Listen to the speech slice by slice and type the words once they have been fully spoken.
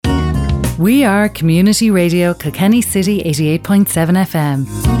We are Community Radio Kilkenny City 88.7 FM.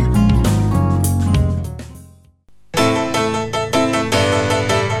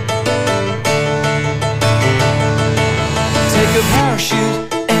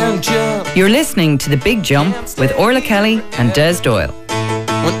 You're listening to The Big Jump with Orla Kelly and Des Doyle.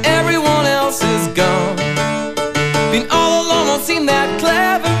 When everyone else is gone, being all alone won't seem that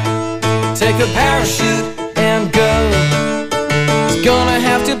clever. Take a parachute and go. There's gonna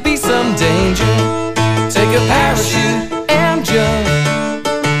have to be some danger. Take a parachute and jump.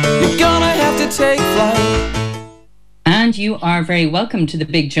 You're gonna have to take flight. And you are very welcome to The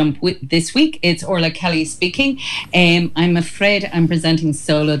Big Jump this week. It's Orla Kelly speaking. I'm afraid I'm presenting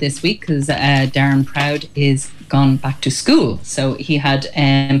solo this week because Darren Proud is gone back to school. So he had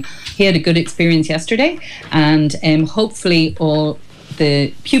a good experience yesterday, and hopefully all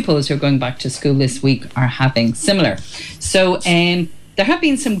the pupils who are going back to school this week are having similar. So there have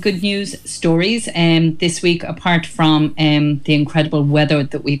been some good news stories this week, apart from the incredible weather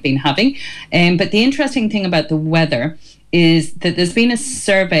that we've been having. But the interesting thing about the weather is that there's been a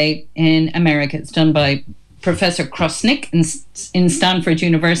survey in America. It's done by Professor Krosnick in Stanford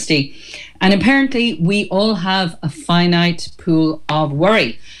University. And apparently we all have a finite pool of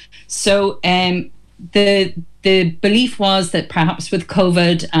worry. So the belief was that perhaps with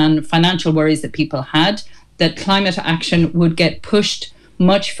COVID and financial worries that people had, that climate action would get pushed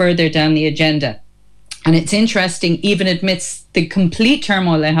much further down the agenda. And it's interesting, even amidst the complete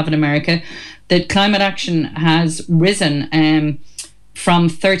turmoil they have in America, that climate action has risen from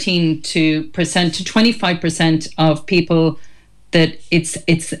 13% to 25% of people, that it's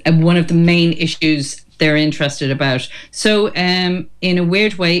one of the main issues they're interested about. So in a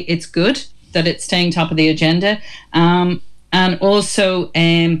weird way, it's good that it's staying top of the agenda. And also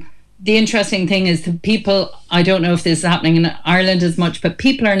the interesting thing is that people, I don't know if this is happening in Ireland as much, but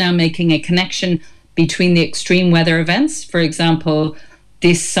people are now making a connection between the extreme weather events. For example,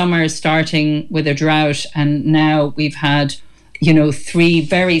 this summer starting with a drought, and now we've had, 3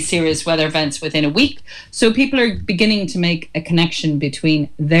 very serious weather events within a week. So people are beginning to make a connection between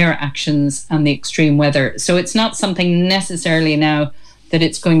their actions and the extreme weather. So it's not something necessarily now that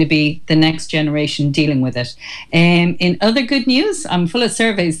it's going to be the next generation dealing with it. In other good news, I'm full of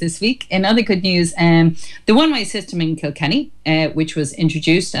surveys this week. In other good news, the one-way system in Kilkenny, which was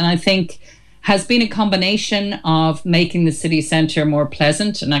introduced, and I think has been a combination of making the city centre more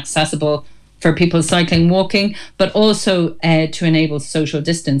pleasant and accessible for people cycling, walking, but also to enable social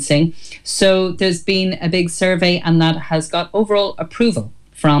distancing. So there's been a big survey, and that has got overall approval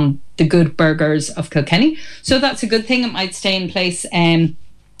from the good burghers of Kilkenny. So that's a good thing. It might stay in place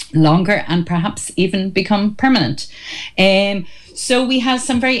longer and perhaps even become permanent. So we have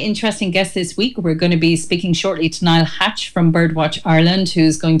some very interesting guests this week. We're going to be speaking shortly to Niall Hatch from Birdwatch Ireland,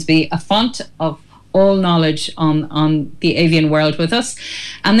 who's going to be a font of all knowledge on the avian world with us.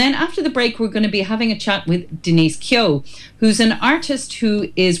 And then after the break, we're going to be having a chat with Denise Kehoe, who's an artist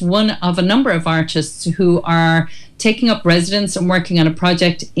who is one of a number of artists who are taking up residence and working on a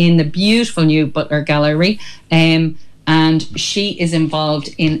project in the beautiful new Butler Gallery. And she is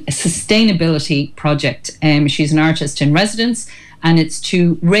involved in a sustainability project. She's an artist in residence, and it's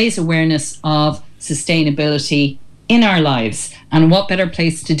to raise awareness of sustainability in our lives. And what better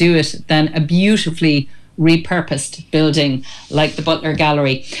place to do it than a beautifully repurposed building like the Butler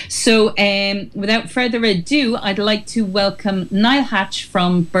Gallery. So without further ado, I'd like to welcome Niall Hatch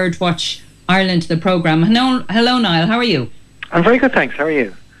from Birdwatch Ireland to the programme. Hello, Niall, how are you? I'm very good, thanks. How are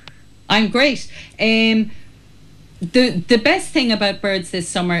you? I'm great. The best thing about birds this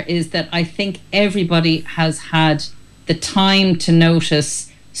summer is that I think everybody has had the time to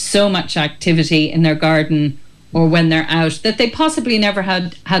notice so much activity in their garden or when they're out that they possibly never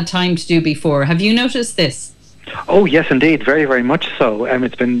had time to do before. Have you noticed this? Oh, yes, indeed. Very, very much so.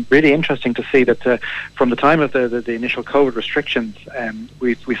 It's been really interesting to see that from the time of the initial COVID restrictions,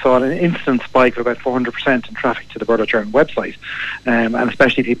 we saw an instant spike of about 400% in traffic to the Birdwatch Ireland website, and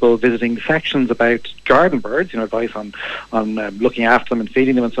especially people visiting the sections about garden birds, advice on looking after them and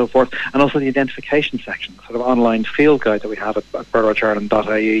feeding them and so forth, and also the identification section, sort of online field guide that we have at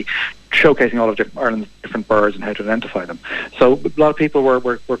birdwatchireland.ie, showcasing all of Ireland's different birds and how to identify them. So a lot of people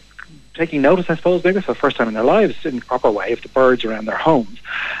were taking notice, I suppose, maybe for the first time in their lives in a proper way of the birds around their homes.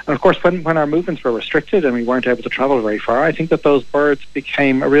 And of course, when our movements were restricted and we weren't able to travel very far, I think that those birds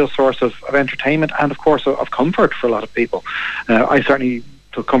became a real source of entertainment and, of course, of comfort for a lot of people. I certainly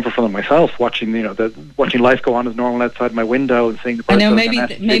took comfort from them myself, watching life go on as normal outside my window and seeing the birds. I know,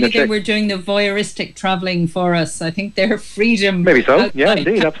 maybe they were doing the voyeuristic travelling for us. I think their freedom, maybe so, yeah,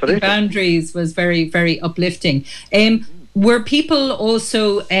 indeed, absolutely, boundaries was very, very uplifting. Were people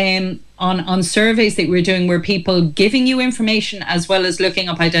also on surveys that we're doing, were people giving you information as well as looking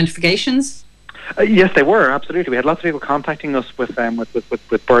up identifications? Yes, they were, absolutely. We had lots of people contacting us with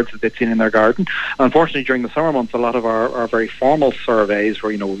birds that they'd seen in their garden. Unfortunately, during the summer months, a lot of our very formal surveys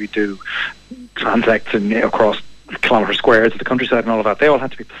where, we do transects and across kilometre squares of the countryside and all of that, they all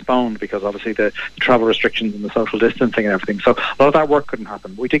had to be postponed because obviously the travel restrictions and the social distancing and everything. So a lot of that work couldn't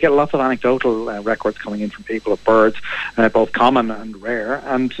happen. We did get lots of anecdotal records coming in from people of birds, both common and rare.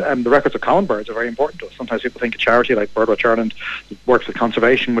 And the records of common birds are very important to us. Sometimes people think a charity like Birdwatch Ireland that works with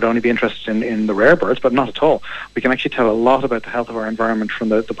conservation would only be interested in the rare birds, but not at all. We can actually tell a lot about the health of our environment from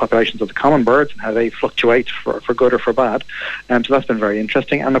the populations of the common birds and how they fluctuate for good or for bad. So that's been very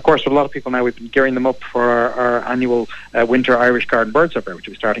interesting. And of course, with a lot of people now, we've been gearing them up for our annual winter Irish Garden Bird Survey, which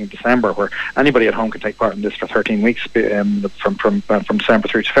will be starting in December, where anybody at home can take part in this for 13 weeks from December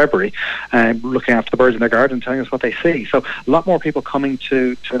through to February, looking after the birds in their garden and telling us what they see. So a lot more people coming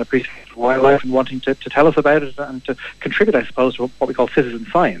to an appreciation of wildlife and wanting to tell us about it and to contribute, I suppose, to what we call citizen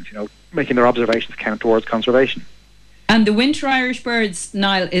science, making their observations count towards conservation. And the winter Irish birds,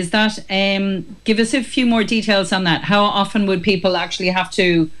 Niall, is that, give us a few more details on that. How often would people actually have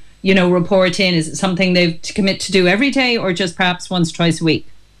to report in? Is it something they've to commit to do every day or just perhaps once, twice a week?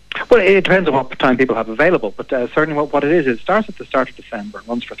 Well, it depends on what time people have available, but certainly what it is, it starts at the start of December and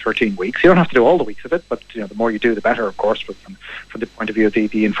runs for 13 weeks. You don't have to do all the weeks of it, but the more you do, the better, of course, from the point of view of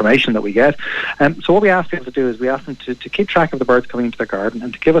the information that we get. So what we ask people to do is we ask them to keep track of the birds coming into their garden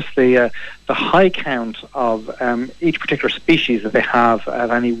and to give us the high count of each particular species that they have at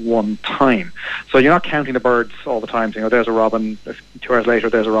any one time. So you're not counting the birds all the time, saying, there's a robin, 2 hours later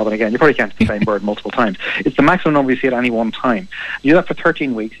there's a robin again. You probably can't the same bird multiple times. It's the maximum number you see at any one time. You do that for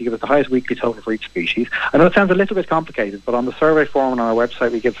 13 weeks. You give us the highest weekly total for each species. I know it sounds a little bit complicated, but on the survey form on our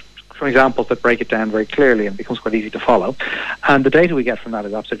website we give some examples that break it down very clearly and it becomes quite easy to follow. And the data we get from that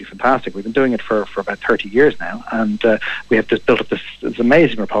is absolutely fantastic. We've been doing it for about 30 years now, and we have just built up this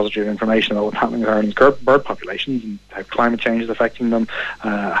amazing repository of information about what's happening with Ireland's bird populations and how climate change is affecting them,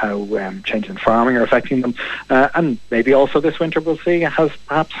 how changes in farming are affecting them, and maybe also this winter we'll see has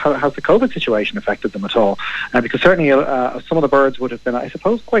the COVID situation affected them at all. Because certainly some of the birds would have been, I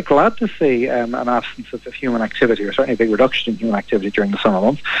suppose, quite glad to see an absence of human activity, or certainly a big reduction in human activity during the summer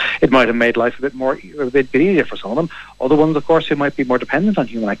months. It might have made life a bit easier for some of them. Other ones, of course, who might be more dependent on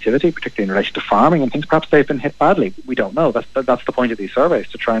human activity, particularly in relation to farming and things, perhaps they've been hit badly. We don't know. That's the point of these surveys,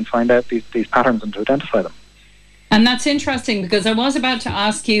 to try and find out these patterns and to identify them. And that's interesting, because I was about to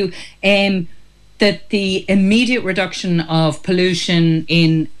ask you that the immediate reduction of pollution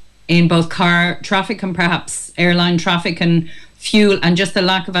in both car traffic and perhaps airline traffic and fuel and just the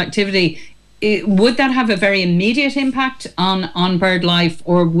lack of activity, would that have a very immediate impact on bird life,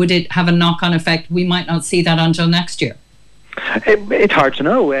 or would it have a knock-on effect? We might not see that until next year. It's hard to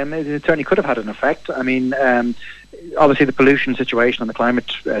know. It certainly could have had an effect. I mean, obviously the pollution situation and the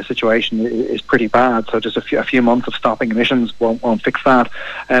climate situation is pretty bad, so just a few months of stopping emissions won't fix that.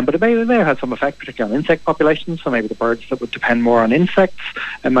 But it may have had some effect, particularly on insect populations. So maybe the birds that would depend more on insects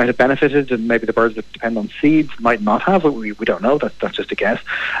might have benefited, and maybe the birds that depend on seeds might not have. We don't know. That's just a guess.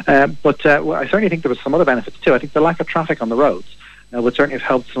 But I certainly think there was some other benefits too. I think the lack of traffic on the roads would certainly have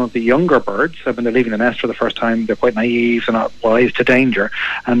helped some of the younger birds. When they're leaving the nest for the first time, they're quite naive, they're not wise to danger,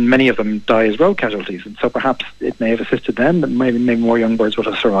 and many of them die as road casualties. And so perhaps it may have assisted them, but maybe more young birds would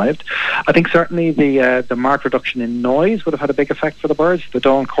have survived. I think certainly the marked reduction in noise would have had a big effect for the birds. The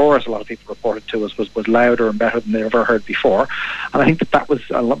dawn chorus, a lot of people reported to us, was louder and better than they ever heard before. And I think that was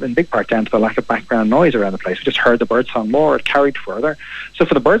in big part down to the lack of background noise around the place. We just heard the bird song more, it carried further. So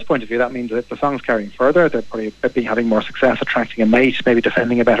for the birds' point of view, that means that if the song's carrying further, they're probably be having more success attracting a mate, maybe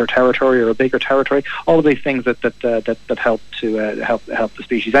defending a better territory or a bigger territory. All of these things that help to help the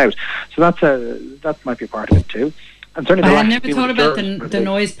species out. So that might be a part of it too. And certainly I never thought about the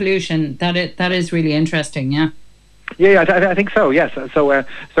noise pollution. That is really interesting. Yeah. Yeah, I think so. Yes. So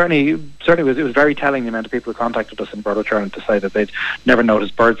certainly, it was very telling the amount of people who contacted us in Birdwatch Ireland to say that they'd never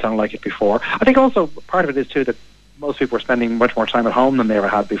noticed birds sound like it before. I think also part of it is too that most people were spending much more time at home than they ever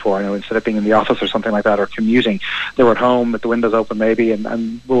had before. Instead of being in the office or something like that, or commuting, they were at home with the windows open maybe,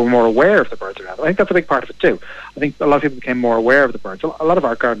 and we were more aware of the birds around. I think that's a big part of it too. I think a lot of people became more aware of the birds. A lot of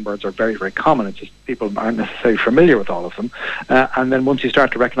our garden birds are very, very common. It's just people aren't necessarily familiar with all of them. And then once you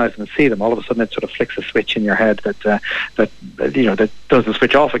start to recognise them and see them, all of a sudden it sort of flicks a switch in your head that does the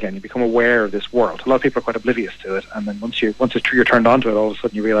switch off again. You become aware of this world. A lot of people are quite oblivious to it, and then once you're turned on to it, all of a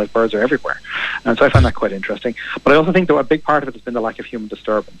sudden you realise birds are everywhere. And so I find that quite interesting. But But I also think that a big part of it has been the lack of human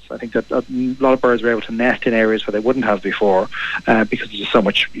disturbance. I think that a lot of birds were able to nest in areas where they wouldn't have before because there's just so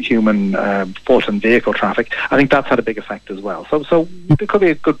much human foot and vehicle traffic. I think that's had a big effect as well. So it could be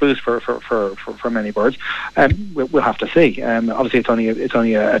a good boost for many birds. We'll have to see. Obviously, it's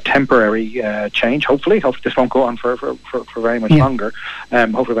only a temporary change. Hopefully this won't go on for very much longer.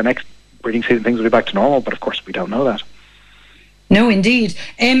 Hopefully by next breeding season things will be back to normal. But of course, we don't know that. No, indeed.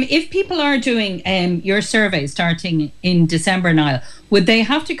 If people are doing your survey starting in December, Niall, would they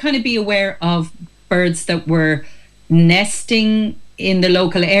have to kind of be aware of birds that were nesting in the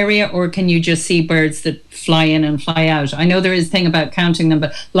local area, or can you just see birds that fly in and fly out? I know there is a thing about counting them,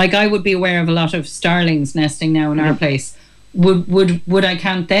 but like I would be aware of a lot of starlings nesting now in our place. Would I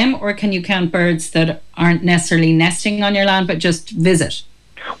count them, or can you count birds that aren't necessarily nesting on your land but just visit?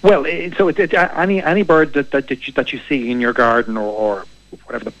 Well, so it's any bird that you see in your garden or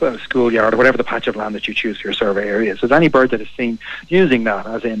whatever the schoolyard or whatever the patch of land that you choose for your survey area. So any bird that is seen using that,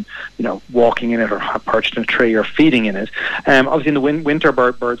 as in, walking in it or perched in a tree or feeding in it. Obviously, in the winter,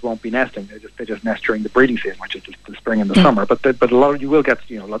 birds won't be nesting. They just nest during the breeding season, which is the spring and the summer. But a lot of, you will get,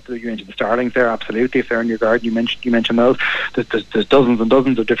 a lot of, you mentioned the starlings there. Absolutely, if they're in your garden, you mentioned those. There's dozens and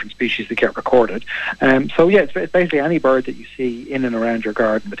dozens of different species that get recorded. So yeah, it's basically any bird that you see in and around your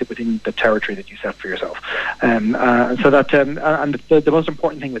garden within the territory that you set for yourself. So that and the most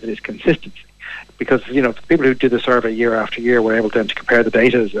important thing with it is consistency, because people who do the survey year after year were able then to compare the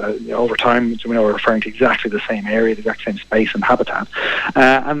data over time. So we're referring to exactly the same area, the exact same space and habitat,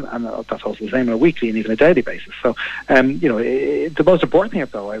 and that's also the same on a weekly and even a daily basis. So the most important thing,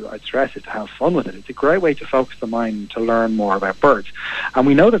 though, I'd stress, is to have fun with it. It's a great way to focus the mind to learn more about birds, and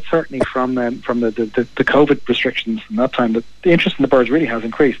we know that certainly from the COVID restrictions from that time, that the interest in the birds really has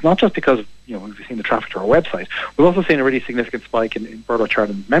increased, not just because of we've seen the traffic to our website. We've also seen a really significant spike in Birdwatch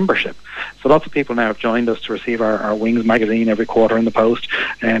Ireland membership. So lots of people now have joined us to receive our Wings magazine every quarter in the post,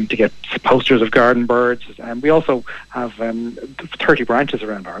 to get posters of garden birds. And we also have 30 branches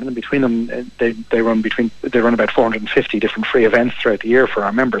around Ireland, and between them they run about 450 different free events throughout the year for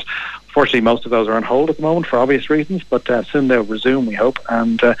our members. Fortunately, most of those are on hold at the moment for obvious reasons, but soon they'll resume, we hope.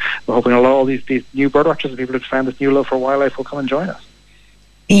 And we're hoping all these new birdwatchers and people who've found this new love for wildlife will come and join us.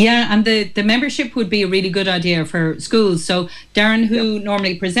 Yeah, and the membership would be a really good idea for schools. So Darren, who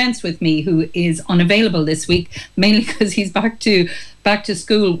normally presents with me, who is unavailable this week, mainly because he's back to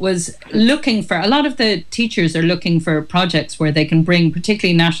school, was looking for, a lot of the teachers are looking for projects where they can bring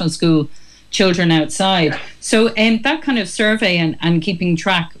particularly national school children outside. So that kind of survey and keeping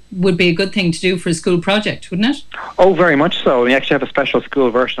track would be a good thing to do for a school project, wouldn't it? Oh, very much so. We actually have a special school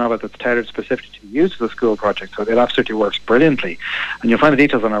version of it that's tailored specifically to use as a school project, so it absolutely works brilliantly. And you'll find the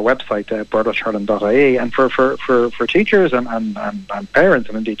details on our website, birdwatchireland.ie. And for teachers and parents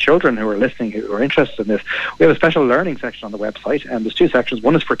and indeed children who are listening, who are interested in this, we have a special learning section on the website, and there's two sections.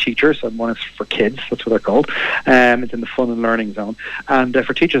 One is for teachers and one is for kids. That's what they're called. It's in the fun and learning zone. And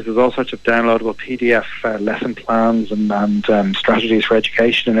for teachers, there's all sorts of downloadable PDF lesson plans and strategies for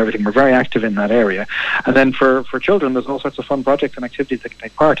education and everything. We're very active in that area. And then for children, there's all sorts of fun projects and activities they can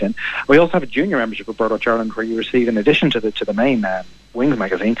take part in. We also have a junior membership of Birdwatch Ireland, where you receive, in addition to the main Wings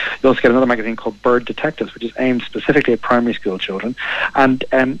magazine, you also get another magazine called Bird Detectives, which is aimed specifically at primary school children. And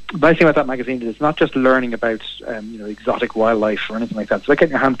the nice thing about that magazine is it's not just learning about exotic wildlife or anything like that. It's like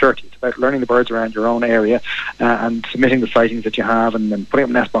getting your hands dirty. It's about learning the birds around your own area and submitting the sightings that you have and then putting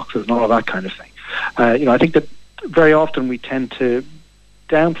up nest boxes and all of that kind of thing. I think that very often we tend to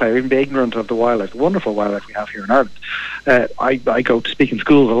downplay or even be ignorant of the wildlife, the wonderful wildlife we have here in Ireland. I go to speak in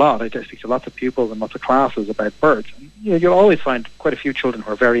schools a lot. I speak to lots of pupils and lots of classes about birds. And, you'll always find quite a few children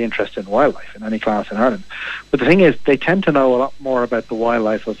who are very interested in wildlife in any class in Ireland. But the thing is, they tend to know a lot more about the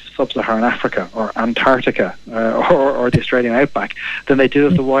wildlife of sub-Saharan Africa or Antarctica or the Australian outback than they do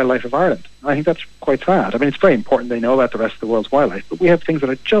of the wildlife of Ireland. I think that's quite sad. I mean, it's very important they know about the rest of the world's wildlife, but we have things that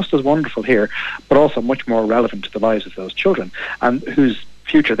are just as wonderful here, but also much more relevant to the lives of those children, and whose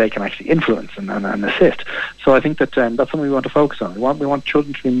future they can actually influence and assist. So I think that that's something we want to focus on. We want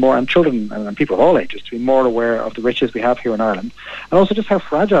children to be more, and children and people of all ages, to be more aware of the riches we have here in Ireland, and also just how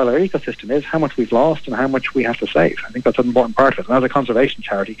fragile our ecosystem is, how much we've lost and how much we have to save. I think that's an important part of it. And as a conservation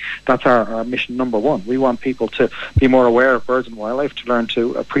charity, that's our mission number one. We want people to be more aware of birds and wildlife, to learn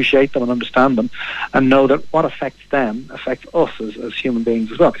to appreciate them and understand them, and know that what affects them affects us as human beings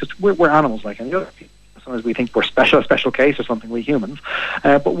as well, because we're animals like any other people. Sometimes we think we're a special case or something, we humans,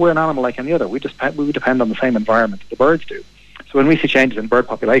 but we're an animal like any other. We depend on the same environment that the birds do. So when we see changes in bird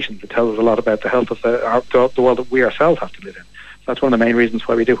populations, it tells us a lot about the health of the world that we ourselves have to live in. So that's one of the main reasons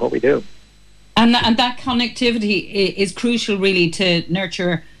why we do what we do. And that connectivity is crucial, really, to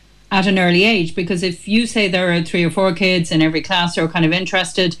nurture at an early age, because if you say there are 3 or 4 kids in every class who are kind of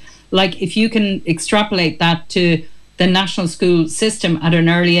interested, like if you can extrapolate that to the national school system at an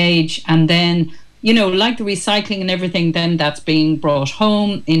early age, and then, you know, like the recycling and everything, then that's being brought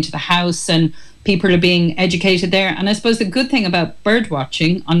home into the house and people are being educated there. And I suppose the good thing about bird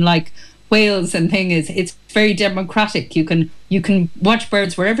watching, unlike whales and thing, is it's very democratic. You can watch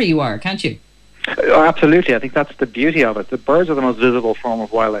birds wherever you are, can't you? Oh, absolutely. I think that's the beauty of it. The birds are the most visible form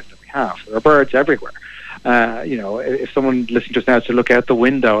of wildlife that we have. There are birds everywhere. You know, if someone listening just now to look out the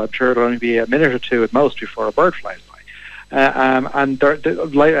window, I'm sure it'll only be a minute or two at most before a bird flies by. And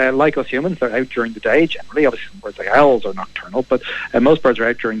they're like us humans, they're out during the day generally. Obviously, some birds like owls are nocturnal, but most birds are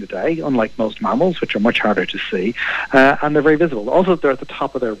out during the day, unlike most mammals, which are much harder to see. And they're very visible. Also, they're at the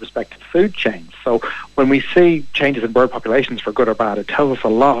top of their respective food chains. So when we see changes in bird populations, for good or bad, it tells us a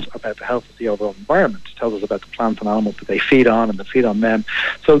lot about the health of the overall environment. It tells us about the plants and animals that they feed on and that feed on them.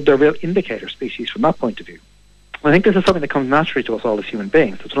 So they're real indicator species from that point of view. I think this is something that comes naturally to us all as human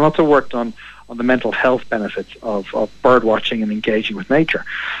beings. There's lots of work done on the mental health benefits of bird watching and engaging with nature.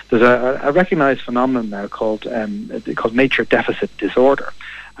 There's a recognised phenomenon now called nature deficit disorder.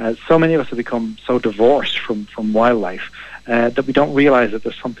 So many of us have become so divorced from wildlife that we don't realise that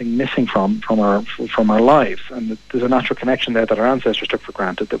there's something missing from our lives, and that there's a natural connection there that our ancestors took for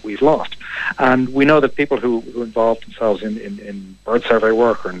granted that we've lost. And we know that people who involve themselves in bird survey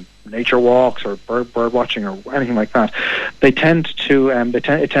work or in nature walks or bird watching or anything like that, they tend to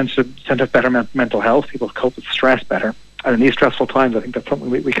have better mental health. People cope with stress better. And in these stressful times, I think that's something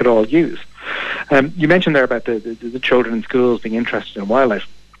we could all use. You mentioned there about the children in schools being interested in wildlife.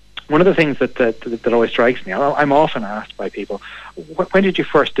 One of the things that always strikes me, I'm often asked by people, when did you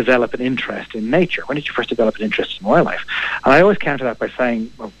first develop an interest in nature? When did you first develop an interest in wildlife? And I always counter that by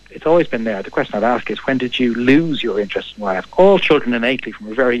saying, well, it's always been there. The question I'd ask is, when did you lose your interest in wildlife? All children innately from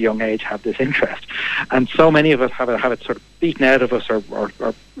a very young age have this interest. And so many of us have it sort of beaten out of us or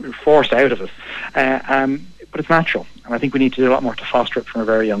forced out of us. But it's natural, and I think we need to do a lot more to foster it from a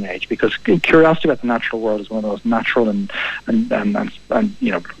very young age, because curiosity about the natural world is one of those natural and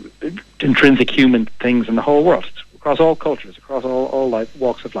you know, intrinsic human things in the whole world. It's across all cultures, across all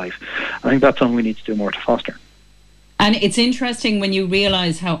walks of life. I think that's something we need to do more to foster. And it's interesting when you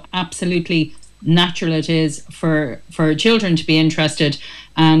realise how absolutely natural it is for children to be interested.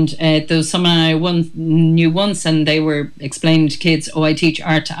 And there was someone I knew once, and they were explaining to kids, "Oh, I teach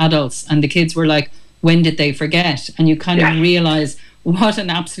art to adults," and the kids were like, when did they forget? And you kind of realise what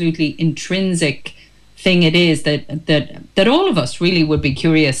an absolutely intrinsic thing it is that all of us really would be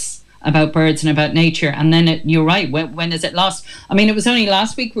curious about birds and about nature. And then you're right, when is it lost? I mean, it was only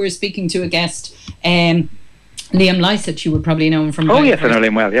last week we were speaking to a guest, Liam Lysett, you would probably know him from... Oh, yes, I know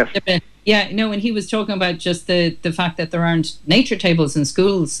Liam well, yes. Yeah, no, and he was talking about just the fact that there aren't nature tables in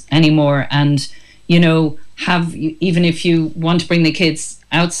schools anymore. And, you know, even if you want to bring the kids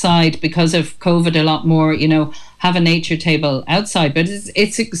outside because of COVID a lot more, you know, have a nature table outside. But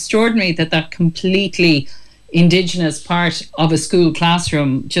it's extraordinary that completely indigenous part of a school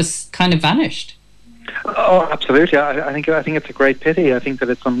classroom just kind of vanished. Oh, absolutely. I think it's a great pity. I think that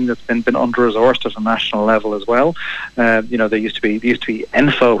it's something that's been under-resourced at a national level as well. You know, there used to be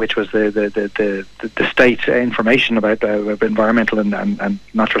ENFO, which was the state information about environmental and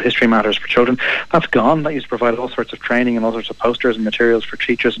natural history matters for children. That's gone. That used to provide all sorts of training and all sorts of posters and materials for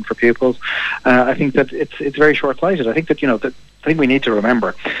teachers and for pupils. I think that it's very short-sighted. I think that, you know, the thing we need to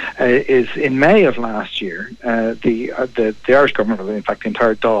remember is in May of last year, the Irish government, in fact the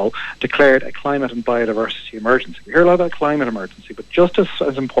entire Dáil, declared a climate and biodiversity emergency. We hear a lot about climate emergency, but just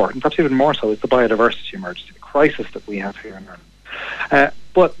as important, perhaps even more so, is the biodiversity emergency, the crisis that we have here in Ireland.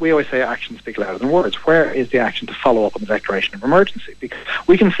 But we always say actions speak louder than words. Where is the action to follow up on the declaration of emergency? Because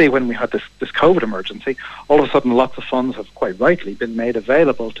we can see when we had this COVID emergency, all of a sudden lots of funds have quite rightly been made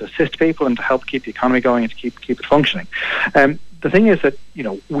available to assist people and to help keep the economy going and to keep it functioning. The thing is that, you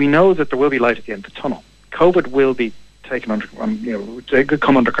know, we know that there will be light at the end of the tunnel. COVID will be taken under, it could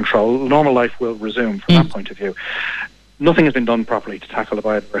come under control. Normal life will resume from that point of view. Nothing has been done properly to tackle the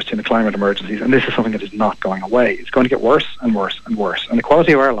biodiversity and the climate emergencies, and this is something that is not going away. It's going to get worse and worse and worse, and the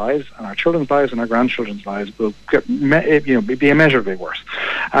quality of our lives and our children's lives and our grandchildren's lives will be immeasurably worse.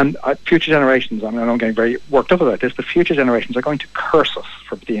 And future generations, I mean, I'm getting very worked up about this, but future generations are going to curse us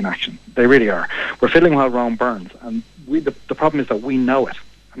for the inaction. They really are. We're fiddling while Rome burns, and the problem is that we know it.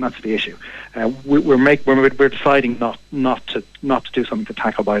 And that's the issue. We're deciding not to do something to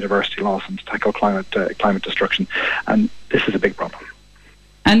tackle biodiversity loss and to tackle climate destruction, and this is a big problem.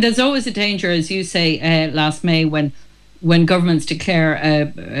 And there's always a danger, as you say, last May when governments declare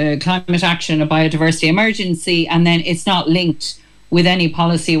a climate action, a biodiversity emergency, and then it's not linked with any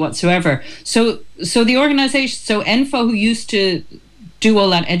policy whatsoever. So the organisation, so ENFO, who used to do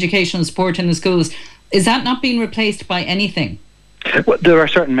all that educational support in the schools, is that not being replaced by anything? Well, there are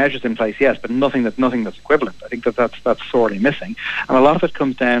certain measures in place, yes, but nothing that's equivalent. I think that's sorely missing, and a lot of it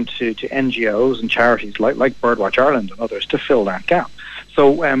comes down to NGOs and charities like Birdwatch Ireland and others to fill that gap.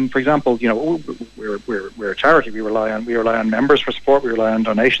 So, for example, we're a charity. We rely on members for support. We rely on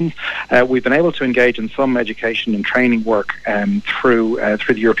donations. We've been able to engage in some education and training work through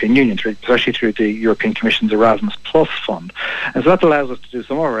the European Union, especially through the European Commission's Erasmus Plus fund, and so that allows us to do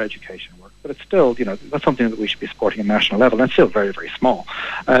some of our education work. But it's still, that's something that we should be supporting at national level, and it's still very, very small.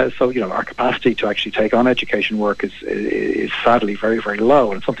 So, our capacity to actually take on education work is sadly very, very low,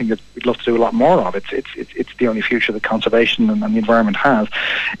 and it's something that we'd love to do a lot more of. It's the only future that conservation and the environment has,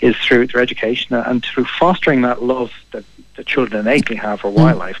 is through education and through fostering that love that children innately have for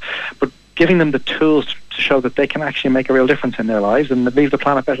wildlife, but giving them the tools to show that they can actually make a real difference in their lives and leave the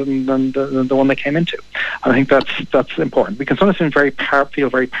planet better than the one they came into. And I think that's important. We can sometimes feel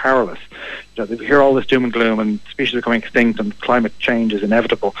very powerless. We hear all this doom and gloom and species are becoming extinct and climate change is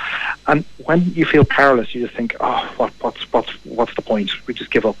inevitable. And when you feel powerless, you just think, what's the point? We just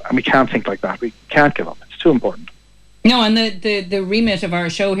give up. And we can't think like that. We can't give up. It's too important. No, and the remit of our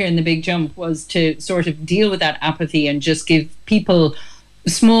show here in The Big Jump was to sort of deal with that apathy and just give people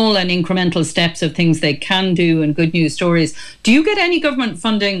small and incremental steps of things they can do and good news stories. Do you get any government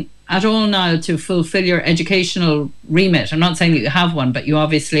funding at all now to fulfill your educational remit? I'm not saying that you have one, but you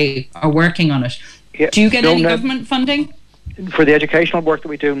obviously are working on it. Yeah, do you get any government funding? For the educational work that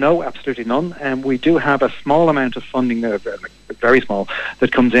we do, no, absolutely none. We do have a small amount of funding, very small,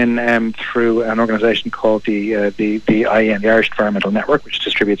 that comes in through an organisation called the IEN, the Irish Environmental Network, which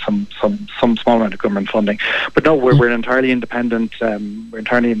distributes some small amount of government funding. But no, we're an entirely independent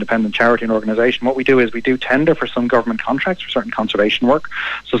charity and organisation. What we do is we do tender for some government contracts for certain conservation work.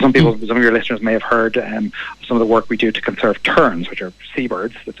 So some of your listeners may have heard some of the work we do to conserve terns, which are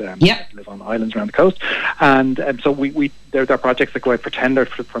seabirds that live on islands around the coast, and so there are projects that go out for tender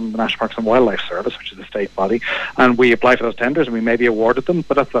from the National Parks and Wildlife Service, which is a state body, and we apply for those tenders and we may be awarded them,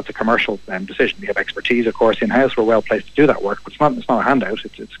 but that's a commercial decision. We have expertise, of course, in-house. We're well placed to do that work, but it's not a handout.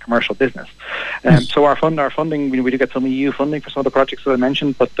 It's commercial business. So our funding, we do get some EU funding for some of the projects that I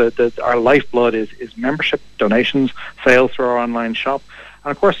mentioned, but our lifeblood is membership, donations, sales through our online shop,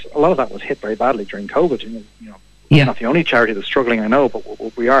 and of course a lot of that was hit very badly during COVID. We're not the only charity that's struggling, I know,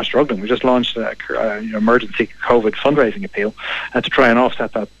 but we are struggling. We just launched an emergency COVID fundraising appeal to try and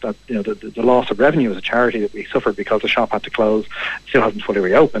offset the loss of revenue as a charity that we suffered because the shop had to close. It still hasn't fully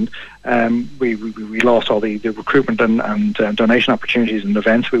reopened. We lost all the recruitment and donation opportunities and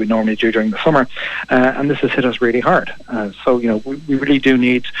events we would normally do during the summer, and this has hit us really hard. So we really do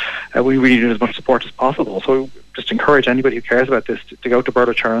need as much support as possible. So just encourage anybody who cares about this to go to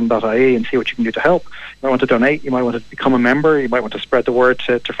birdwatchireland.ie and see what you can do to help. You might want to donate, you might want to become a member, you might want to spread the word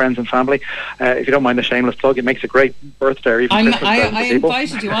to friends and family. If you don't mind a shameless plug, it makes a great birthday or even Christmas present I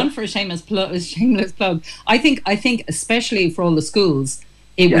invited you on for a shameless plug. I think especially for all the schools,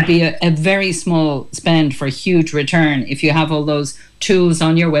 it would be a very small spend for a huge return if you have all those tools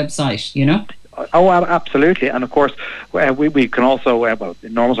on your website, Oh, absolutely. And of course, we can also,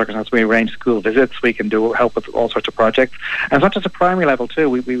 in normal circumstances, we arrange school visits. We can help with all sorts of projects. And it's not just a primary level, too.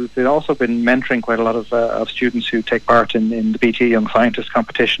 We've also been mentoring quite a lot of students who take part in the BT Young Scientist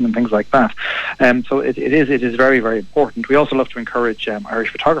competition and things like that. So it is very, very important. We also love to encourage Irish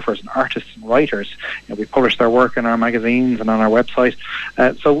photographers and artists and writers. We publish their work in our magazines and on our website.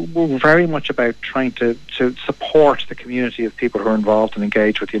 So we're very much about trying to support the community of people who are involved and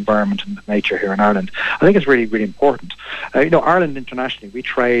engaged with the environment and nature here in Ireland. I think it's really, really important. Ireland internationally, we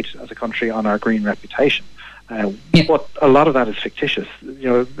trade as a country on our green reputation. But a lot of that is fictitious.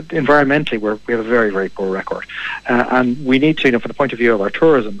 Environmentally, we have a very, very poor record, and we need to, from the point of view of our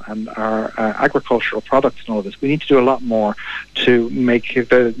tourism and our agricultural products and all of this, we need to do a lot more to make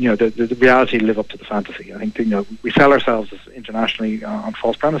the reality live up to the fantasy. I think we sell ourselves internationally on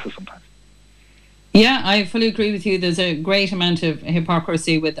false premises sometimes. Yeah, I fully agree with you. There's a great amount of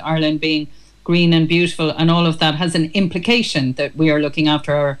hypocrisy with Ireland being green and beautiful, and all of that has an implication that we are looking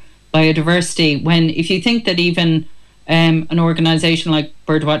after our biodiversity, when if you think that even an organisation like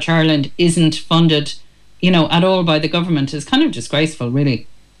Birdwatch Ireland isn't funded at all by the government, is kind of disgraceful, really.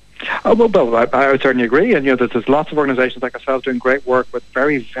 Oh, well, I would certainly agree. And there's lots of organisations like ourselves doing great work with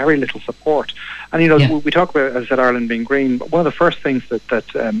very, very little support. And we talk about, as I said, Ireland being green. But one of the first things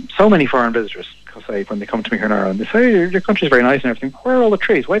that so many foreign visitors say when they come to me here in Ireland, they say, your country's very nice and everything. Where are all the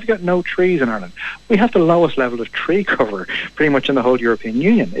trees? Why have you got no trees in Ireland? We have the lowest level of tree cover pretty much in the whole European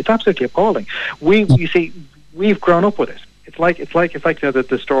Union. It's absolutely appalling. You see, we've grown up with it. It's like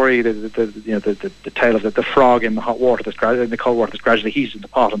the story, the tale of the frog in the hot water in the cold water that's gradually heated in the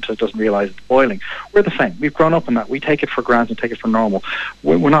pot until it doesn't realise it's boiling. We're the same. We've grown up in that. We take it for granted, take it for normal.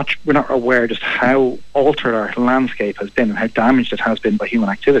 We're not aware just how altered our landscape has been and how damaged it has been by human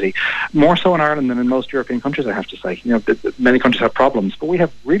activity. More so in Ireland than in most European countries, I have to say. Many countries have problems, but we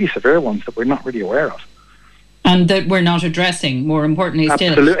have really severe ones that we're not really aware of. And that we're not addressing, more importantly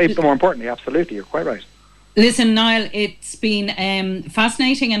still. Absolutely, you're quite right. Listen, Niall, it's been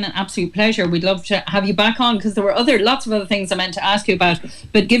fascinating and an absolute pleasure. We'd love to have you back on because there were lots of other things I meant to ask you about.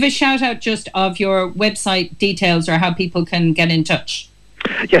 But give a shout out just of your website details or how people can get in touch.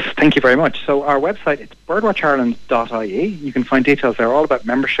 Yes, thank you very much. So our website, it's birdwatchireland.ie. You can find details there all about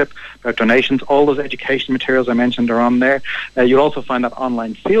membership, about donations. All those education materials I mentioned are on there. You'll also find that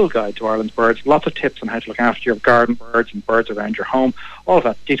online field guide to Ireland's birds. Lots of tips on how to look after your garden birds and birds around your home. All of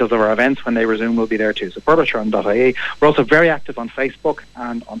that, details of our events when they resume will be there too. So birdwatchireland.ie. We're also very active on Facebook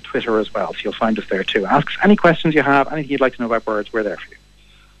and on Twitter as well. So you'll find us there too. Ask us any questions you have, anything you'd like to know about birds, we're there for you.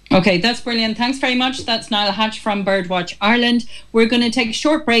 Okay, that's brilliant. Thanks very much. That's Niall Hatch from Birdwatch Ireland. We're going to take a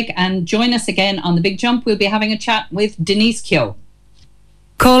short break and join us again on The Big Jump. We'll be having a chat with Denise Kehoe.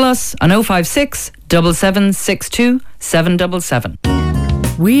 Call us on 056 7762 777.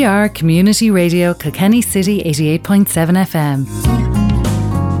 We are Community Radio Kilkenny City 88.7 FM.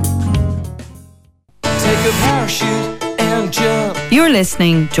 Take a parachute and jump. You're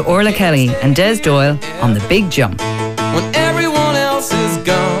listening to Orla Kelly and Des Doyle on The Big Jump. When everyone else is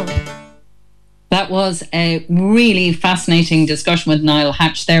gone. That was a really fascinating discussion with Niall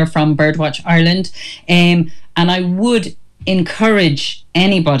Hatch there from Birdwatch Ireland. And I would encourage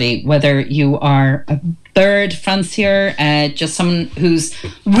anybody, whether you are a bird fancier, just someone who's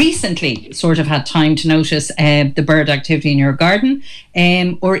recently sort of had time to notice the bird activity in your garden,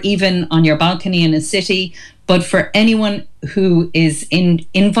 or even on your balcony in a city, but for anyone who is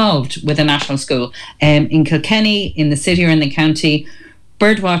involved with a national school in Kilkenny, in the city or in the county,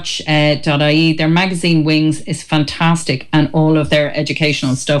 birdwatch.ie, their magazine Wings is fantastic, and all of their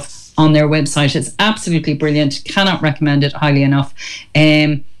educational stuff on their website is absolutely brilliant. Cannot recommend it highly enough.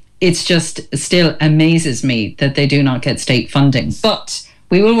 It's just still amazes me that they do not get state funding, but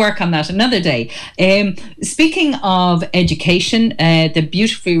we will work on that another day. Speaking of education, the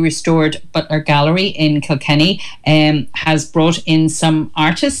beautifully restored Butler Gallery in Kilkenny has brought in some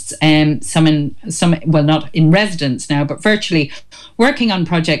artists, well, not in residence now, but virtually working on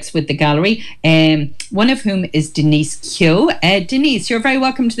projects with the gallery, one of whom is Denise Kehoe. Denise, you're very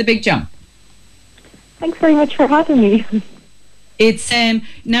welcome to The Big Jump. Thanks very much for having me. It's now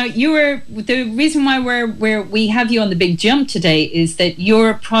the reason why we have you on The Big Jump today is that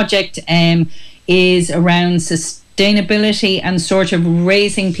your project is around sustainability and sort of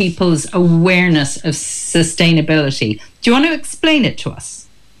raising people's awareness of sustainability. Do you want to explain it to us?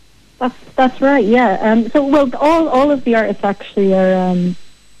 That's right. Yeah. All of the artists actually are.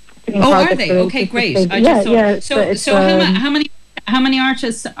 Are they? Okay, great. How many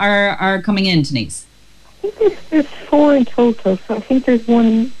artists are coming in, Denise? I think there's 4 in total, so I think there's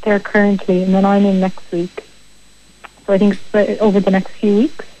one there currently, and then I'm in next week. So I think it's over the next few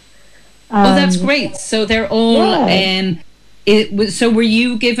weeks. That's great. So they're all... so were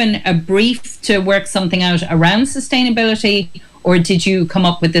you given a brief to work something out around sustainability, or did you come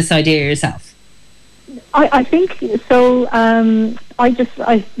up with this idea yourself? I think so.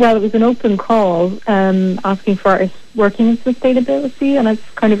 It was an open call asking for artists working in sustainability, and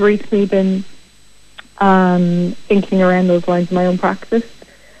I've kind of recently been thinking around those lines in my own practice.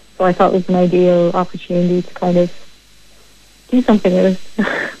 So I thought it was an ideal opportunity to kind of do something with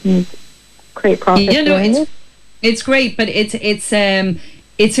it, create process. It's great, but it's a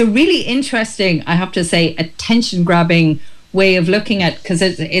really interesting, I have to say, attention-grabbing way of looking at, because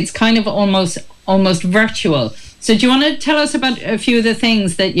it's kind of almost virtual. So do you want to tell us about a few of the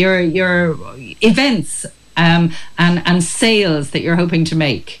things that your events and sales that you're hoping to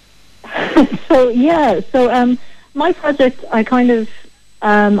make? So my project, I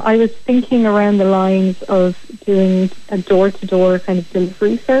was thinking around the lines of doing a door-to-door kind of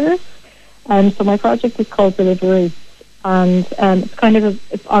delivery service. So my project is called Delivery, and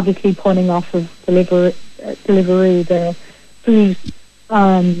it's obviously punning off of Delivery, the food.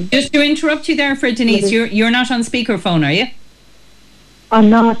 Just to interrupt you there for Denise, you're not on speakerphone, are you? I'm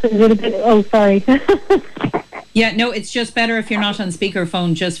not. Is it a bit? Oh, sorry. Yeah, no, it's just better if you're not on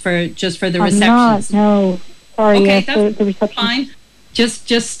speakerphone, just for the reception. I'm not. No, sorry. Okay, that's the reception. Fine. Just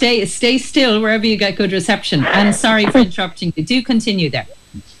stay still wherever you get good reception. And sorry for interrupting you. Do continue there.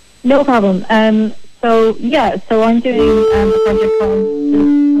 No problem. So I'm doing a project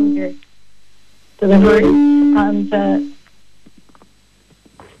called Delivery, and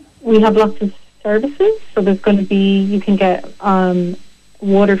we have lots of services. So there's going to be, you can get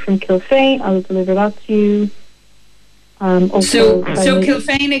water from Kilfane. I'll deliver that to you. So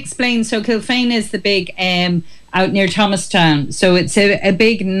Kilfane, explain. So Kilfane is the big out near Thomastown. So it's a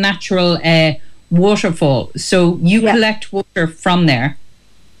big natural waterfall. So you collect water from there.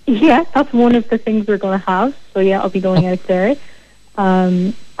 Yeah, that's one of the things we're going to have. So yeah, I'll be going out there.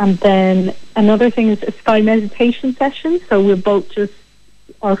 And then another thing is a sky meditation session. So we'll both just,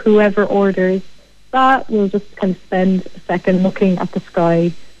 or whoever orders that, we'll just kind of spend a second looking at the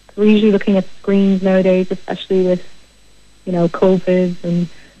sky. We're usually looking at screens nowadays, especially with, you know, COVID and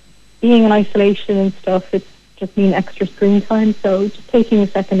being in isolation and stuff. It's just mean extra screen time. So just taking a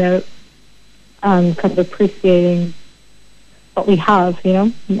second out and kind of appreciating what we have, you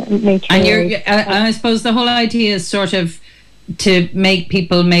know, nature. And I suppose the whole idea is sort of to make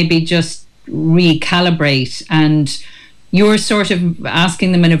people maybe just recalibrate, and you're sort of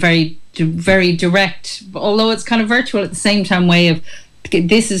asking them in a very direct, although it's kind of virtual at the same time, way of,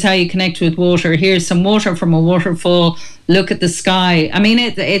 this is how you connect with water. Here's some water from a waterfall. Look at the sky. I mean,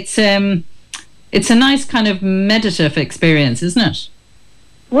 it's a nice kind of meditative experience, isn't it?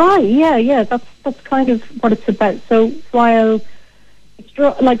 Right. Yeah. That's kind of what it's about. So while it's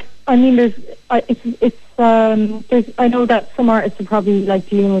like, I mean, there's I know that some artists are probably like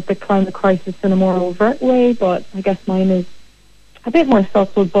dealing with the climate crisis in a more overt way, but I guess mine is a bit more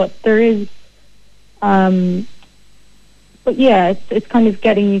subtle. But there is, but yeah, it's kind of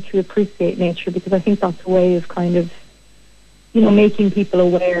getting you to appreciate nature, because I think that's a way of kind of, you know, making people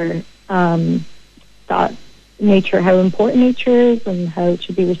aware that nature, how important nature is and how it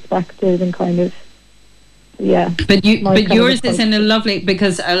should be respected, and kind of, yeah. But yours is in a lovely,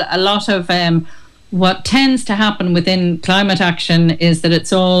 because a lot of what tends to happen within climate action is that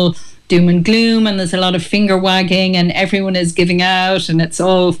it's all doom and gloom, and there's a lot of finger wagging, and everyone is giving out, and it's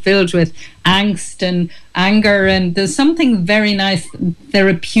all filled with angst and anger, and there's something very nice,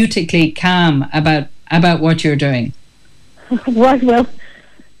 therapeutically calm about what you're doing. Right, well,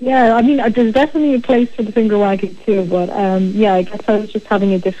 yeah, I mean, there's definitely a place for the finger wagging too, but yeah, I guess I was just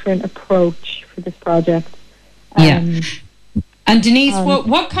having a different approach for this project. And Denise,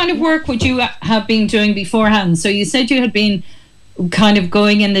 what kind of work would you have been doing beforehand? So you said you had been kind of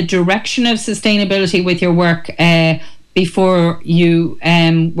going in the direction of sustainability with your work before you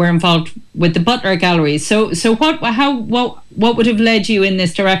were involved with the Butler Gallery. So what would have led you in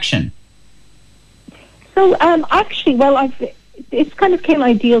this direction? So actually, well, it's kind of came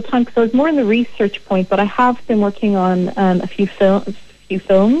ideal time, because I was more in the research point, but I have been working on a few films.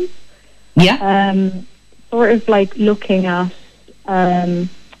 Yeah. Sort of like looking at kind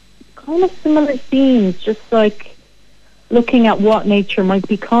of similar themes, just like looking at what nature might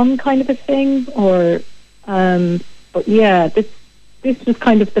become, kind of a thing, or but yeah, this was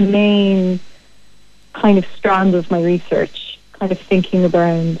kind of the main kind of strand of my research, kind of thinking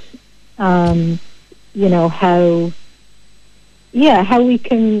around you know, how we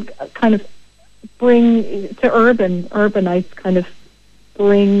can kind of bring to urbanites, kind of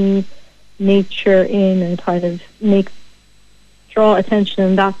bring nature in and kind of draw attention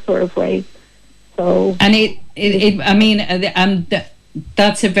in that sort of way. So, and I mean,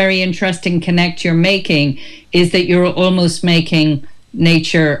 that's a very interesting connect you're making, is that you're almost making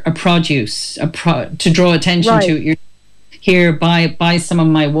nature a produce, to draw attention to. You're here, buy some of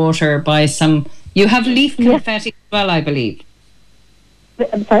my water, buy some. You have leaf confetti as well, I believe.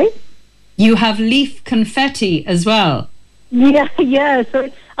 I'm sorry? You have leaf confetti as well. Yeah. So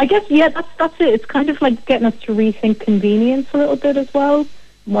I guess, that's it. It's kind of like getting us to rethink convenience a little bit as well.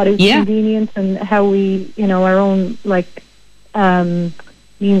 What is convenience, and how we, you know, our own like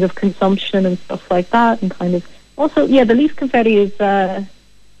means of consumption and stuff like that, and kind of also, the leaf confetti is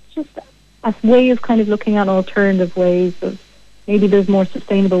just a way of kind of looking at alternative ways of, maybe there's more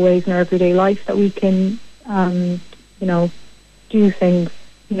sustainable ways in our everyday life that we can, you know, do things,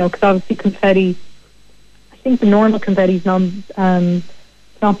 you know, because obviously confetti, I think the normal confetti is not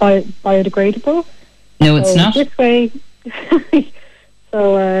biodegradable. No, it's not. This way,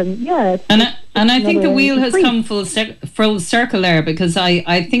 so and I think the wheel has come full circle there, because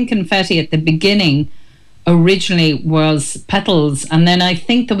I think confetti at the beginning originally was petals, and then I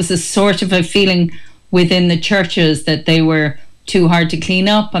think there was a sort of a feeling within the churches that they were too hard to clean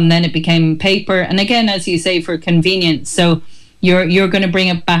up, and then it became paper, and again, as you say, for convenience. So you're going to bring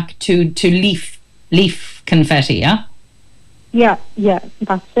it back to leaf confetti, yeah? Yeah,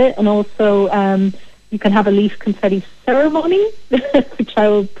 that's it. And also you can have a leaf confetti ceremony, which I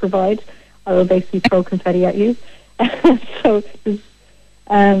will provide. I will basically throw confetti at you. So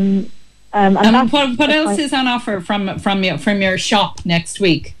and what else is on offer from your shop next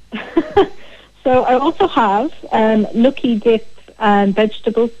week? So I also have Lucky Dip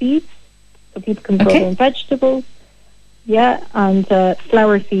vegetable seeds, so people can grow their own vegetables. Yeah, and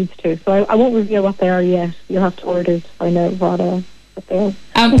flower seeds too. So I won't reveal what they are yet. You'll have to order to find out what they are.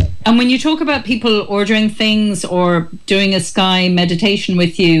 And when you talk about people ordering things or doing a sky meditation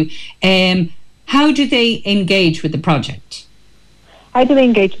with you, how do they engage with the project? How do they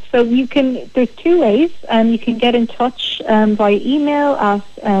engage? So there's two ways. You can get in touch via email at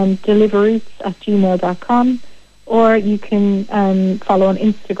deliverroots@gmail.com, or you can follow on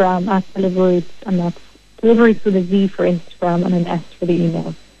Instagram at deliverroots, and that's deliverroots with a Z for Instagram and an S for the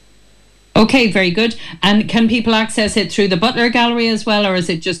email. Okay, very good. And can people access it through the Butler Gallery as well, or is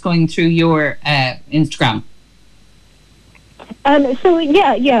it just going through your Instagram?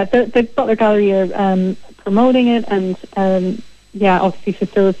 The Butler Gallery are promoting it and obviously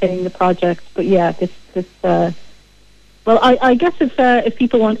facilitating the project. But I guess if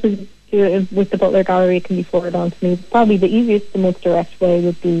people want to do it with the Butler Gallery, it can be forwarded on to me. Probably the easiest, the most direct way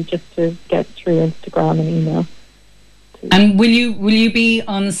would be just to get through Instagram and email. And will you be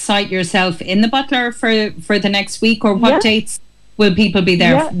on site yourself in the Butler for the next week, or what dates will people be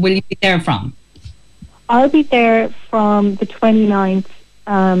there? Will you be there from? I'll be there from the 29th.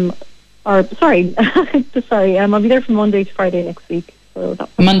 I'll be there from Monday to Friday next week. So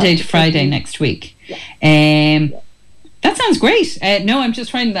Monday to Friday next week. Yeah. That sounds great. No, I'm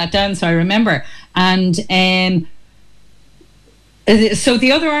just writing that down so I remember. And so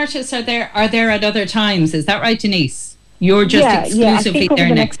the other artists are there at other times. Is that right, Denise? You're just exclusively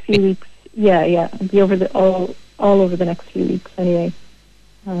there next few weeks. Yeah. I'll be all over the next few weeks anyway.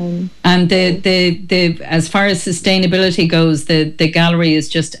 And the as far as sustainability goes, the gallery is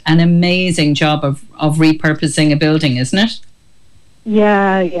just an amazing job of repurposing a building, isn't it?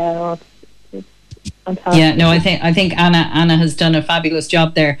 Yeah. It's fantastic. Yeah, no, I think Anna has done a fabulous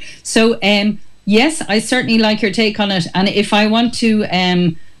job there. So yes, I certainly like your take on it. And if I want to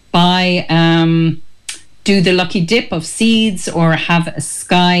do the Lucky Dip of seeds or have a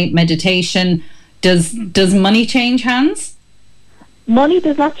sky meditation, does money change hands? Money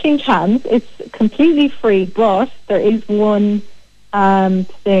does not change hands. It's completely free, but there is one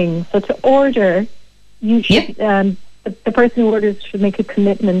thing. So to order, you should the person who orders should make a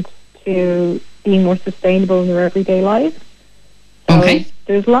commitment to being more sustainable in their everyday life. So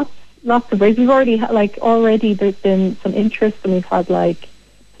there's lots of ways. We've already there's been some interest, and we've had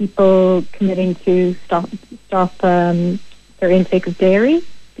people committing to stop their intake of dairy.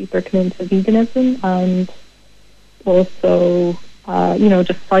 People are committing to veganism, and also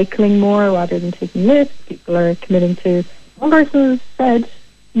just cycling more rather than taking lifts. People are committing to. One person said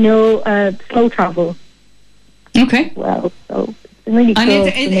no slow travel. Okay. Well, so it's really cool.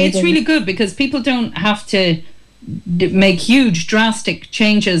 And it's really good because people don't have to make huge drastic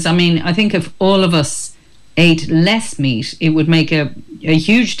changes. I mean, I think if all of us ate less meat, it would make a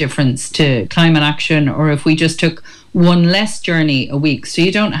huge difference to climate action, or if we just took one less journey a week. So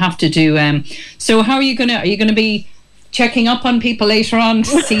you don't have to do so how are you gonna be checking up on people later on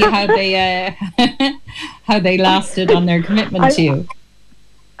to see how they how they lasted on their commitment to you?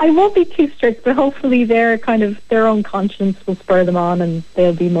 I won't be too strict, but hopefully their own conscience will spur them on and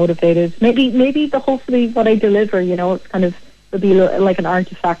they'll be motivated. Maybe hopefully what I deliver, it's kind of will be like an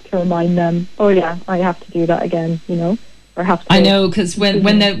artifact to remind them, oh yeah, I have to do that again, or have to. I know, because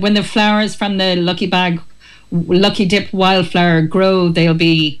when the flowers from the Lucky Dip wildflower grow, they'll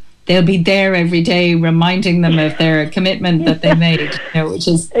be there every day, reminding them of their commitment that they made. Which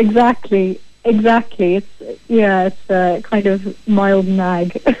is exactly. It's a kind of mild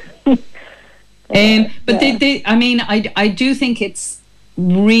nag. I do think it's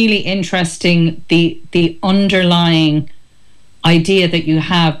really interesting the underlying idea that you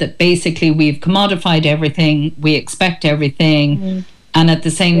have, that basically we've commodified everything, we expect everything, and at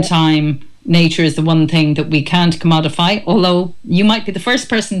the same time nature is the one thing that we can't commodify, although you might be the first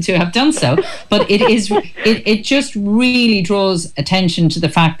person to have done so. But it just really draws attention to the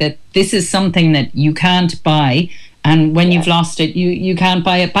fact that this is something that you can't buy, and when you've lost it, you can't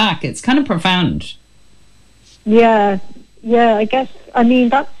buy it back. It's kind of profound. I guess,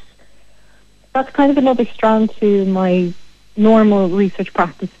 that's kind of another strand to my normal research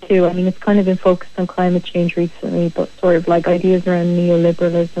practice too. It's kind of been focused on climate change recently, but sort of like ideas around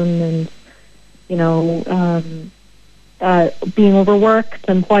neoliberalism and being overworked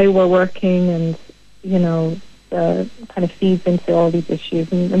and why we're working, and kind of feeds into all these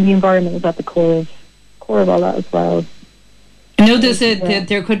issues, and the environment is at the core of all that as well. I know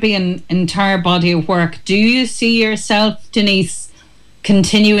there could be an entire body of work. Do you see yourself, Denise,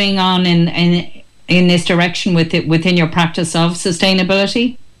 continuing on in this direction within your practice of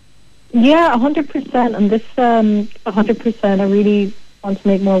sustainability? Yeah, 100%. And this 100%, I really want to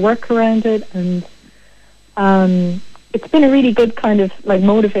make more work around it, and it's been a really good kind of like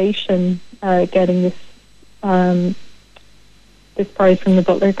motivation getting this this prize from the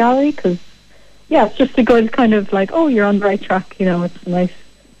Butler Gallery, because it's just a good kind of like, oh, you're on the right track, it's nice.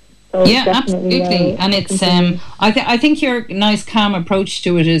 So yeah, absolutely. And it's I think your nice calm approach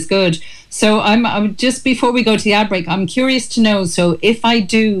to it is good. So I'm just, before we go to the ad break, I'm curious to know, so if I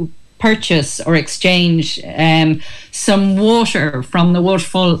do purchase or exchange some water from the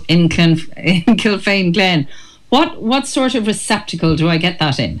waterfall in Kilfane Glen, what sort of receptacle do I get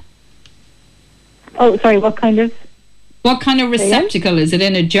that in? Oh, sorry, what kind of receptacle? Is it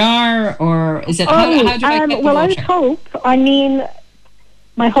in a jar, or is it, how do I get the well, water?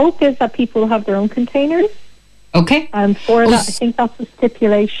 My hope is that people have their own containers. Okay. For that, I think that's a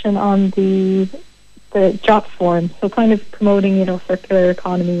stipulation on the JOT form. So kind of promoting, circular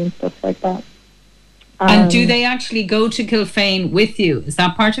economy and stuff like that. And do they actually go to Kilfane with you? Is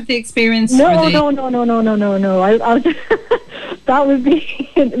that part of the experience? No. I'll just that would be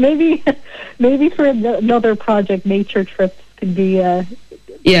maybe for another project. Nature trips could be. Or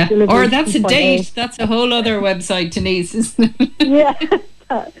that's a date. That's a whole other website, Denise, isn't it? Yeah,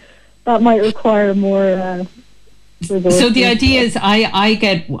 that might require more. So the idea is, I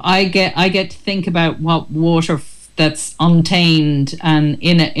get to think about what water that's untamed and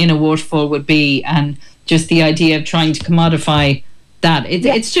in a waterfall would be, and just the idea of trying to commodify that.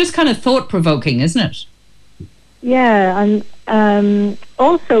 It's just kind of thought provoking, isn't it? Yeah, and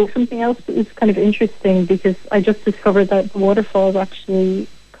also something else that was kind of interesting, because I just discovered that the waterfall is actually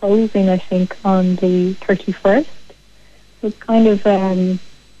closing, I think, on the 31st. So it's kind of,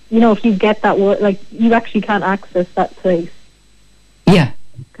 if you get that water, like, you actually can't access that place. Yeah.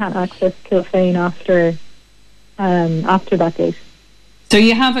 You can't access Kilfane after that date. So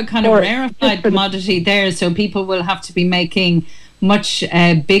you have a kind of rarefied commodity there, so people will have to be making much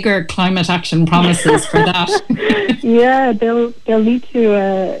bigger climate action promises for that. Yeah, they'll need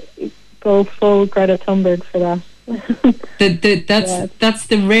to go full Greta Thunberg for that. That's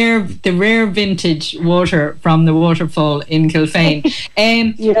the rare vintage water from the waterfall in Kilfane.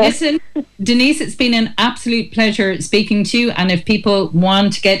 Listen, Denise, it's been an absolute pleasure speaking to you, and if people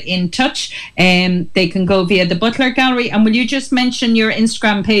want to get in touch, they can go via the Butler Gallery. And will you just mention your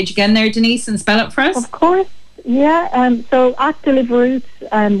Instagram page again there, Denise, and spell it for us? Of course. So at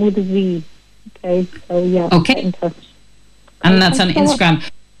Deliveroots with a Z. Okay, so okay. Get in touch. And that's on Instagram.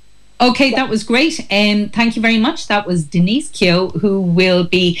 Okay, that was great. Thank you very much. That was Denise Kehoe, who will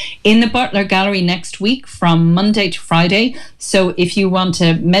be in the Butler Gallery next week from Monday to Friday. So if you want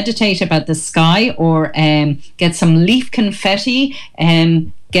to meditate about the sky, or get some leaf confetti,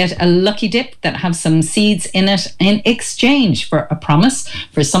 get a lucky dip that have some seeds in it in exchange for a promise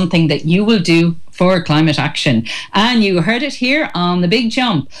for something that you will do for climate action. And you heard it here on The Big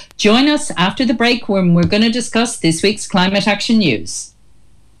Jump. Join us after the break when we're going to discuss this week's climate action news.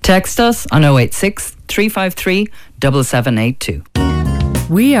 Text us on 086 353 7782.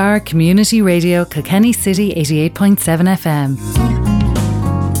 We are Community Radio Kilkenny City 88.7 FM.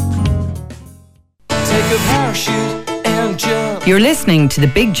 Take a parachute and jump. You're listening to The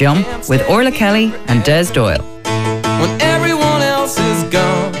Big Jump with Orla Kelly and Des Doyle. When everyone else is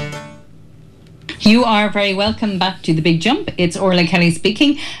gone. You are very welcome back to The Big Jump. It's Orla Kelly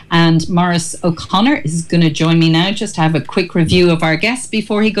speaking, and Maurice O'Connor is going to join me now just to have a quick review of our guest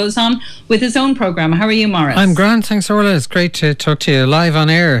before he goes on with his own programme. How are you, Maurice? I'm grand, thanks, Orla. It's great to talk to you live on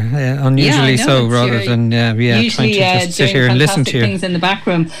air, unusually rather than usually, trying to just sit here and listen to you. Things in the back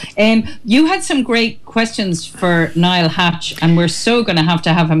room. You had some great questions for Niall Hatch, and we're so going to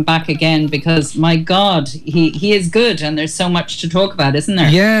have him back again, because my God, he is good, and there's so much to talk about, isn't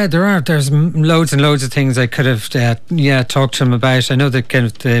there? Yeah, there are. There's loads and loads of things I could have talked to him about. I know that kind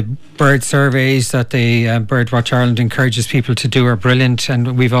of the bird surveys that the Birdwatch Ireland encourages people to do are brilliant,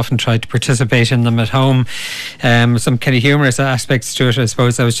 and we've often tried to participate in them at home. Some kind of humorous aspects to it, I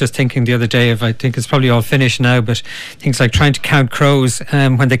suppose. I was just thinking the other day I think it's probably all finished now, but things like trying to count crows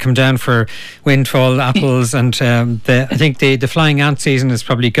when they come down for windfall apples, and I think the flying ant season is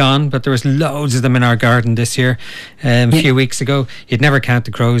probably gone, but there was loads of them in our garden this year. A few weeks ago, you'd never count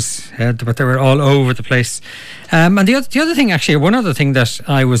the crows, but they were all over the place. And the other thing, actually, one other thing that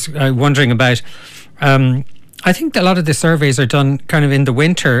I was wondering about, I think a lot of the surveys are done kind of in the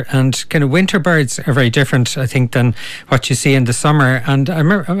winter, and kind of winter birds are very different, I think, than what you see in the summer. And I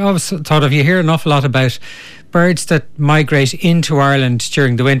always thought of, you hear an awful lot about birds that migrate into Ireland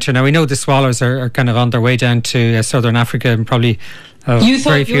during the winter. Now, we know the swallows are kind of on their way down to southern Africa and probably You thought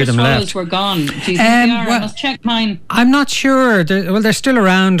very few your of them swallows left. were gone. Do you think they are? I must check mine. I'm not sure. They're still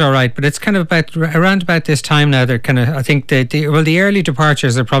around, all right, but it's kind of around about this time now. They're kind of, I think the early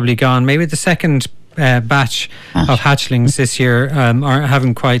departures are probably gone. Maybe the second batch of hatchlings this year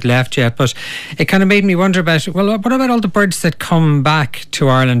haven't quite left yet, but it kind of made me wonder about, well, what about all the birds that come back to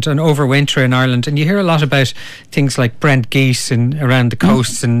Ireland and overwinter in Ireland? And you hear a lot about things like Brent geese around the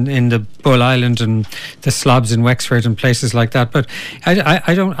coasts and in the Bull Island and the slobs in Wexford and places like that, but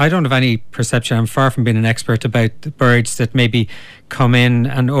I don't have any perception. I'm far from being an expert about the birds that maybe come in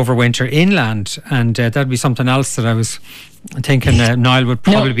and overwinter inland, and that'd be something else that I was thinking Niall would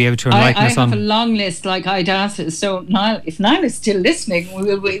probably be able to enlighten us on. I have a long list, like I'd ask. So Niall, if Niall is still listening,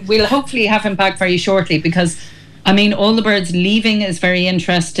 we'll hopefully have him back very shortly, because I mean, all the birds leaving is very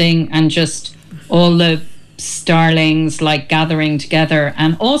interesting, and just all the starlings like gathering together.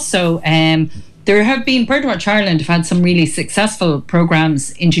 And also there have been, Birdwatch Ireland have had some really successful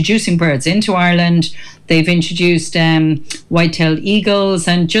programs introducing birds into Ireland. They've introduced white-tailed eagles,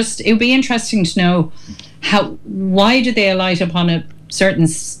 and just it would be interesting to know why do they alight upon a certain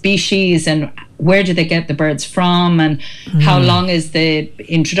species, and where do they get the birds from, and how long is the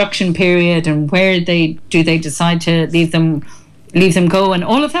introduction period, and where do they decide to leave them go, and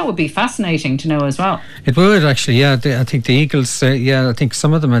all of that would be fascinating to know as well. It would actually, yeah. I think the eagles, I think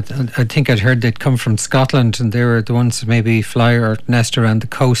some of them, I think I'd heard they'd come from Scotland, and they were the ones that maybe fly or nest around the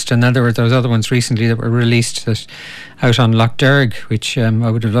coast, and then there were those other ones recently that were released out on Lough Derg, which I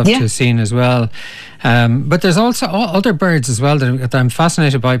would have loved to have seen as well. But there's also other birds as well that I'm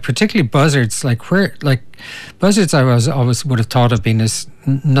fascinated by, particularly buzzards. Buzzards, I always would have thought of being as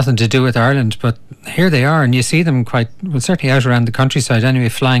nothing to do with Ireland, but here they are, and you see them certainly out around the countryside anyway,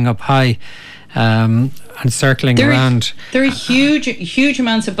 flying up high and circling around. There are huge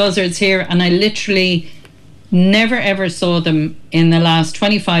amounts of buzzards here, and I literally never ever saw them in the last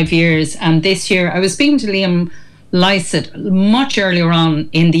 25 years. And this year, I was speaking to Liam Lysett much earlier on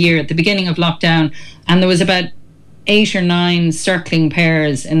in the year, at the beginning of lockdown, and there was about 8 or 9 circling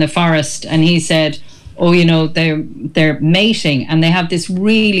pairs in the forest, and he said, they're mating, and they have this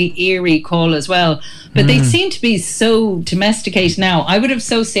really eerie call as well, but they seem to be so domesticated now. I would have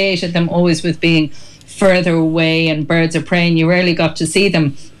associated them always with being further away and birds of prey, and you rarely got to see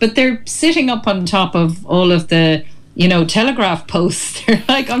them, but they're sitting up on top of all of the telegraph posts. They're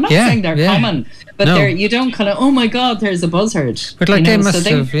like, I'm not saying they're common, but you don't kind of, oh my God, there's a buzzard. But they must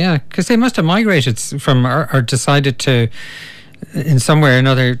have, because they must have migrated from or decided to, in some way or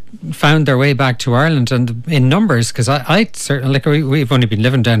another, found their way back to Ireland, and in numbers, because I certainly, we've only been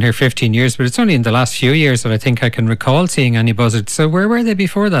living down here 15 years, but it's only in the last few years that I think I can recall seeing any buzzards. So where were they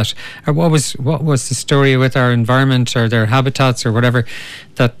before that? Or what was the story with our environment or their habitats or whatever,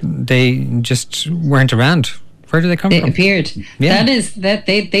 that they just weren't around? Where do they come from? They appeared. Yeah. That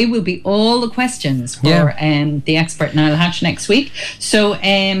they will be all the questions for the expert Niall Hatch next week. So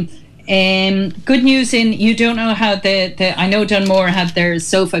good news you don't know how I know Dunmore had their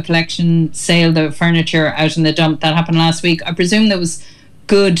sofa collection sale, the furniture out in the dump. That happened last week. I presume there was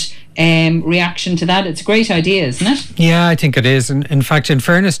good reaction to that. It's a great idea, isn't it? Yeah, I think it is. And in fact, in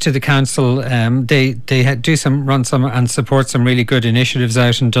fairness to the council, they run some and support some really good initiatives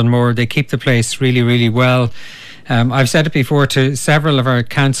out in Dunmore. They keep the place really, really well. I've said it before to several of our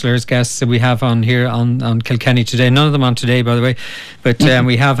councillors, guests that we have on here on Kilkenny today. None of them on today, by the way, but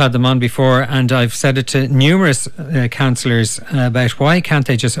we have had them on before, and I've said it to numerous councillors about why can't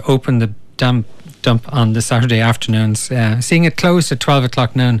they just open the dump on the Saturday afternoons. Seeing it closed at 12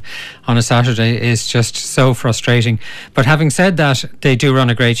 o'clock noon on a Saturday is just so frustrating. But having said that, they do run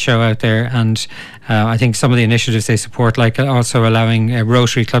a great show out there, and I think some of the initiatives they support, like also allowing a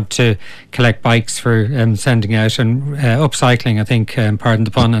Rotary Club to collect bikes for sending out, and upcycling, I think, pardon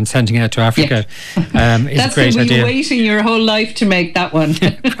the pun, and sending out to Africa is a great idea. That's been waiting your whole life to make that one.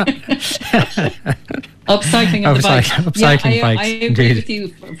 Upcycling of the bike. Upcycling bikes. I agree with you.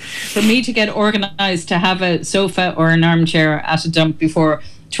 For me to get organised to have a sofa or an armchair at a dump before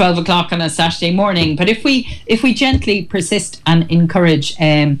 12 o'clock on a Saturday morning, but if we gently persist and encourage,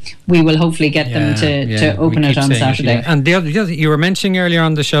 we will hopefully get them to open it on Saturday. And the other you were mentioning earlier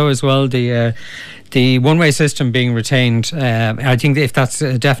on the show as well, the one-way system being retained. I think if that's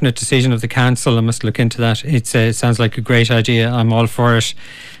a definite decision of the council, I must look into that. It sounds like a great idea. I'm all for it.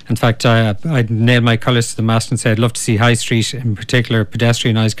 In fact, I'd nail my colours to the mast and say I'd love to see High Street in particular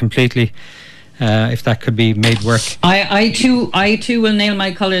pedestrianised completely, if that could be made work. I too will nail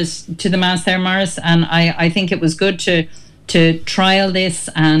my colours to the mast there, Morris, and I think it was good to trial this,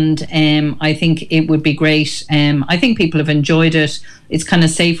 and I think it would be great. I think people have enjoyed it. It's kind of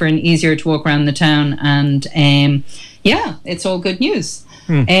safer and easier to walk around the town, and Yeah, it's all good news.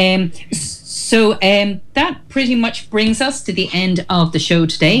 So that pretty much brings us to the end of the show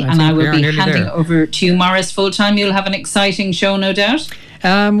today, and I will be handing over to you, Maurice, full time. You'll have an exciting show, no doubt.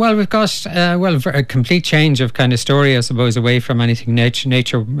 Well, we've got a complete change of kind of story, I suppose, away from anything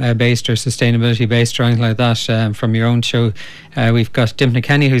nature based or sustainability based or anything like that. From your own show, we've got Dimna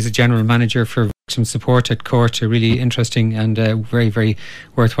Kenny, who's a general manager for victim support at Court, a really interesting and very, very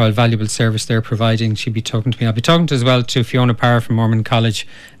worthwhile, valuable service they're providing. She'll be talking to me. I'll be talking as well to Fiona Parr from Ormond College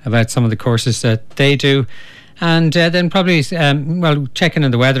about some of the courses that they do. And then probably, checking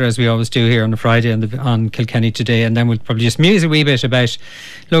on the weather as we always do here on a Friday on Kilkenny Today. And then we'll probably just muse a wee bit about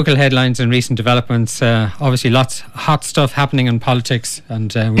local headlines and recent developments. Obviously, lots hot stuff happening in politics,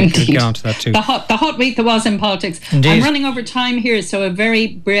 and we'll get on to that too. The hot week there was in politics. Indeed. I'm running over time here, so a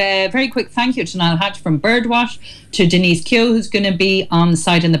very, very quick thank you to Niall Hatch from Birdwatch, to Denise Kehoe, who's going to be on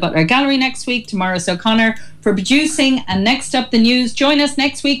site in the Butler Gallery next week, to Maurice O'Connor for producing. And next up, the news. Join us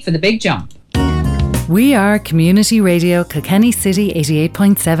next week for The Big Jump. We are Community Radio Kilkenny City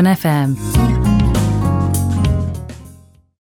 88.7 FM.